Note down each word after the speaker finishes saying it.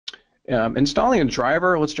Installing a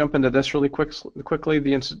driver, let's jump into this really quickly.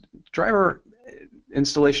 The driver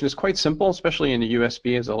installation is quite simple, especially in the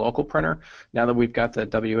USB as a local printer. Now that we've got the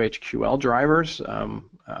WHQL drivers,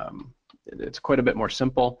 it's quite a bit more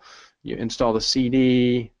simple. You install the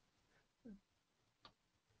CD,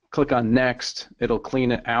 click on Next. It'll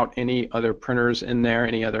clean out any other printers in there,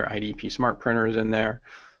 any other IDP smart printers in there.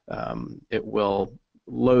 It will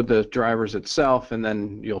load the drivers itself, and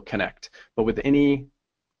then you'll connect. But with any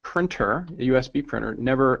printer, a USB printer,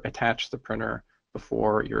 never attach the printer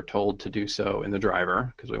before you're told to do so in the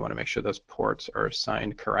driver, because we want to make sure those ports are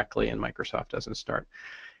assigned correctly and Microsoft doesn't start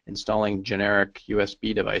installing generic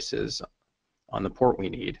USB devices on the port we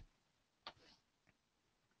need.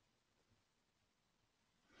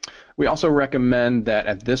 We also recommend that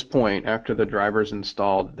at this point, after the driver is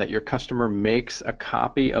installed, that your customer makes a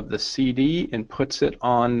copy of the CD and puts it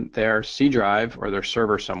on their C drive or their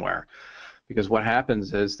server somewhere. Because what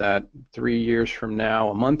happens is that 3 years from now,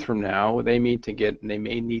 a month from now, they may need to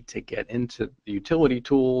get into the utility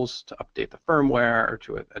tools to update the firmware or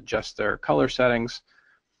to adjust their color settings,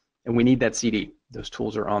 and we need that CD. Those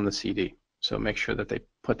tools are on the CD, so make sure that they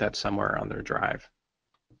put that somewhere on their drive.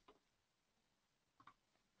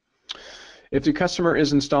 If the customer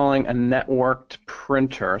is installing a networked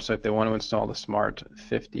printer, so if they want to install the Smart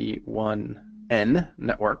 51N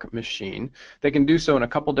network machine, they can do so in a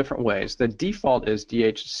couple different ways. The default is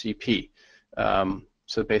DHCP.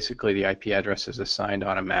 So basically the IP address is assigned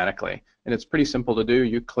automatically. And it's pretty simple to do.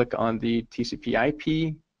 You click on the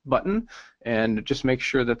TCP/IP button and just make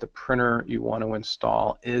sure that the printer you want to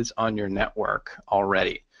install is on your network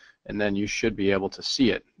already. And then you should be able to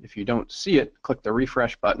see it. If you don't see it, click the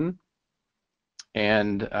refresh button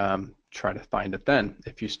and try to find it then.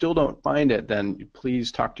 If you still don't find it, then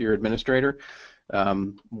please talk to your administrator.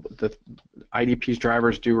 The IDP's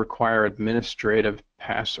drivers do require administrative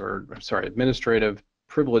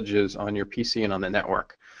privileges on your PC and on the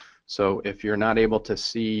network. So if you're not able to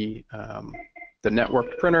see the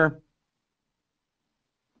networked printer,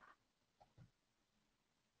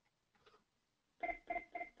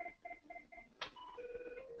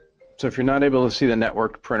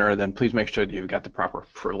 then please make sure that you've got the proper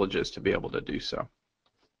privileges to be able to do so.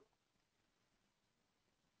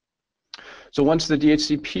 So once the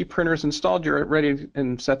DHCP printer is installed, you're ready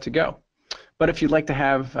and set to go. But if you'd like to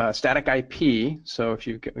have static IP, so if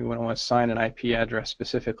you want to assign an IP address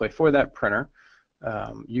specifically for that printer,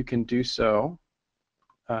 you can do so.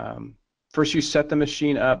 First, you set the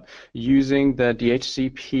machine up using the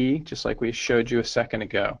DHCP, just like we showed you a second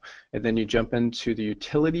ago. And then you jump into the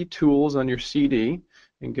utility tools on your CD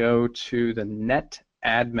and go to the Net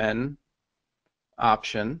Admin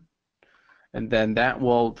option. And then that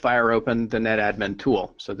will fire open the Net Admin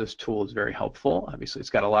tool. So this tool is very helpful. Obviously, it's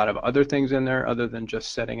got a lot of other things in there other than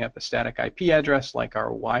just setting up a static IP address, like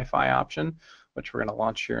our Wi-Fi option, which we're going to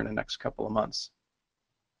launch here in the next couple of months.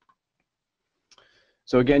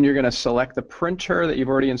 So again, you're going to select the printer that you've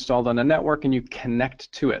already installed on the network and you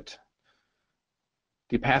connect to it.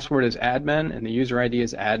 The password is admin and the user ID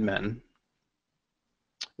is admin.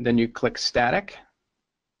 Then you click static.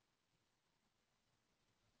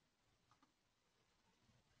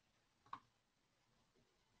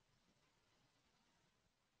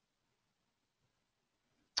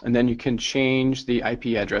 And then you can change the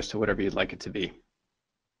IP address to whatever you'd like it to be.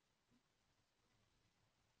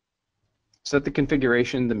 Set the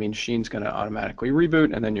configuration, the machine's going to automatically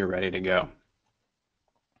reboot, and then you're ready to go.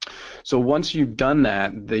 So once you've done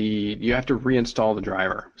that, you have to reinstall the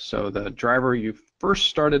driver. So the driver you first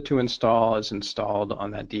started to install is installed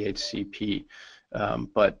on that DHCP.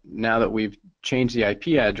 But now that we've changed the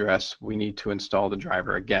IP address, we need to install the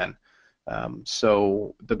driver again.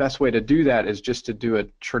 So the best way to do that is just to do a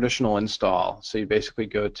traditional install. So you basically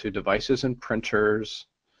go to Devices and Printers,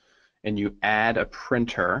 and you add a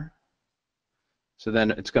printer. So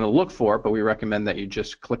then it's going to look for it, but we recommend that you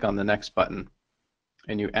just click on the next button.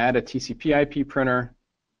 And you add a TCP/IP printer,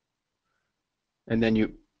 and then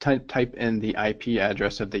you type in the IP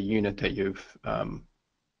address of the unit that you've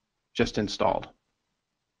just installed.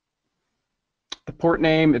 The port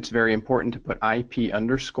name, it's very important to put IP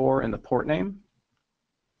underscore in the port name,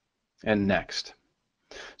 and next.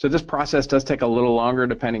 So this process does take a little longer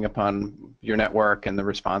depending upon your network and the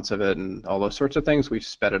response of it and all those sorts of things. We've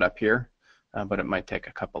sped it up here. But it might take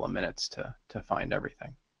a couple of minutes to find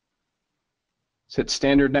everything. So hit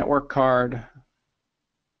standard network card.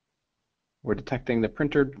 We're detecting the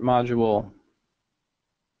printer module.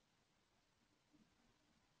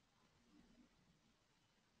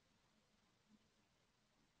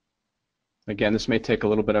 Again, this may take a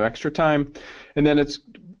little bit of extra time. And then it's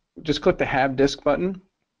just click the Have Disk button.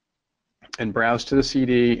 and browse to the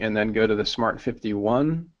CD, and then go to the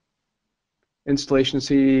Smart51 installation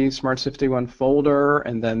CD, Smart51 folder,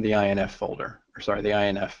 and then the INF folder, or sorry, the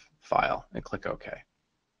INF file, and click OK.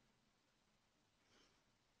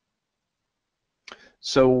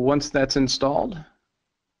 So once that's installed,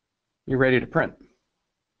 you're ready to print.